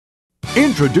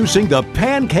Introducing the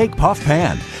Pancake Puff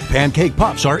Pan. Pancake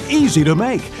Puffs are easy to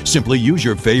make. Simply use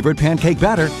your favorite pancake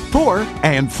batter, pour,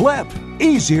 and flip.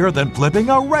 Easier than flipping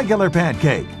a regular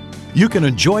pancake. You can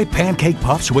enjoy Pancake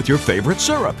Puffs with your favorite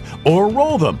syrup or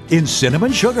roll them in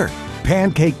cinnamon sugar.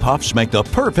 Pancake Puffs make the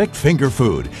perfect finger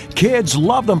food. Kids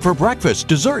love them for breakfast,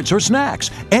 desserts, or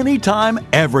snacks. Anytime,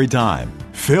 every time.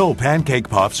 Fill Pancake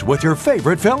Puffs with your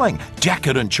favorite filling.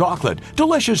 Decadent chocolate,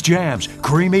 delicious jams,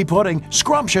 creamy pudding,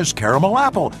 scrumptious caramel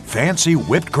apple, fancy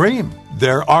whipped cream.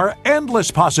 There are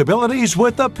endless possibilities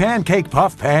with the Pancake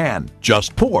Puff Pan.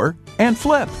 Just pour and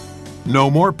flip. No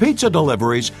more pizza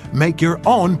deliveries. Make your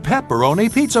own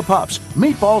pepperoni pizza puffs,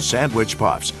 meatball sandwich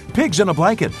puffs, pigs in a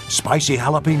blanket, spicy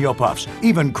jalapeno puffs,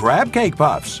 even crab cake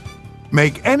puffs.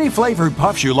 Make any flavored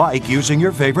puffs you like using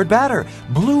your favorite batter.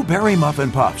 Blueberry muffin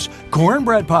puffs,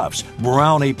 cornbread puffs,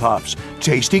 brownie puffs,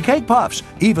 tasty cake puffs,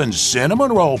 even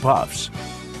cinnamon roll puffs.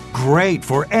 Great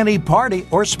for any party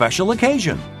or special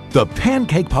occasion. The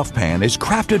Pancake Puff Pan is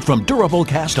crafted from durable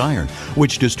cast iron,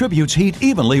 which distributes heat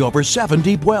evenly over 7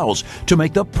 deep wells to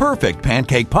make the perfect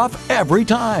pancake puff every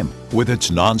time. With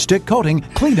its non-stick coating,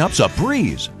 cleanup's a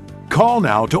breeze. Call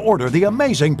now to order the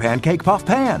amazing Pancake Puff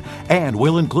Pan, and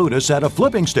we'll include a set of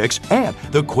flipping sticks and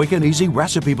the quick and easy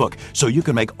recipe book so you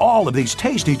can make all of these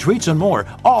tasty treats and more,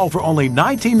 all for only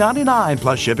 $19.99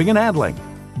 plus shipping and handling.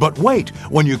 But wait,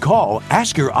 when you call,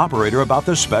 ask your operator about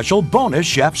the special bonus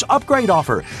Chef's Upgrade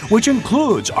offer, which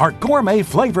includes our gourmet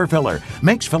flavor filler,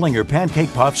 makes filling your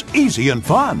pancake puffs easy and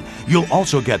fun. You'll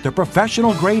also get the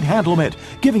professional grade handle mitt,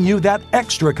 giving you that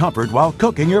extra comfort while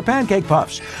cooking your pancake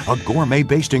puffs, a gourmet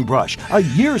basting brush, a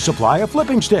year's supply of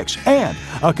flipping sticks, and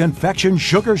a confection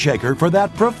sugar shaker for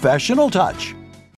that professional touch.